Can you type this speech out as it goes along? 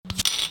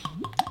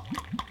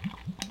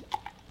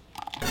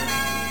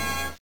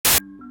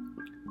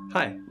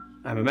Hi,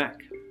 I'm a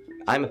Mac.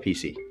 I'm a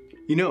PC.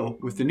 You know,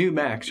 with the new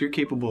Macs, you're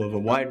capable of a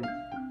wide...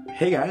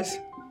 Hey guys.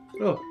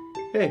 Oh,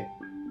 hey,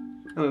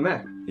 I'm a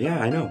Mac.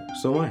 Yeah, I know.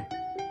 So am I.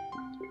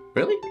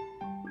 Really?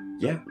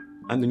 Yeah,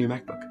 I'm the new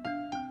MacBook.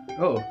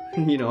 Oh,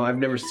 I've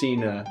never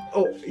seen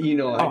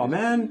Oh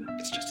man,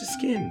 it's just a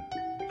skin.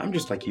 I'm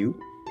just like you.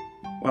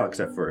 Well,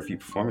 except for a few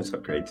performance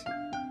upgrades.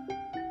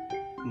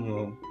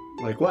 Well,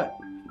 like what?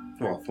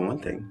 Well, for one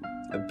thing,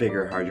 a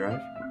bigger hard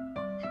drive.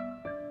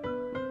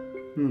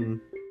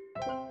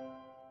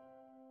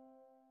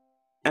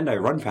 And I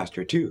run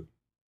faster too.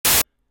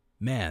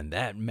 Man,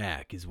 that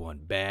Mac is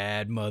one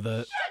bad mother...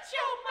 Shut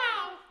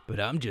your mouth! But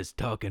I'm just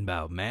talking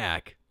about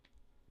Mac.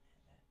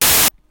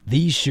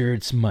 These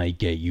shirts might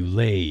get you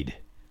laid.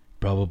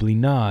 Probably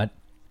not,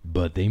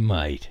 but they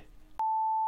might.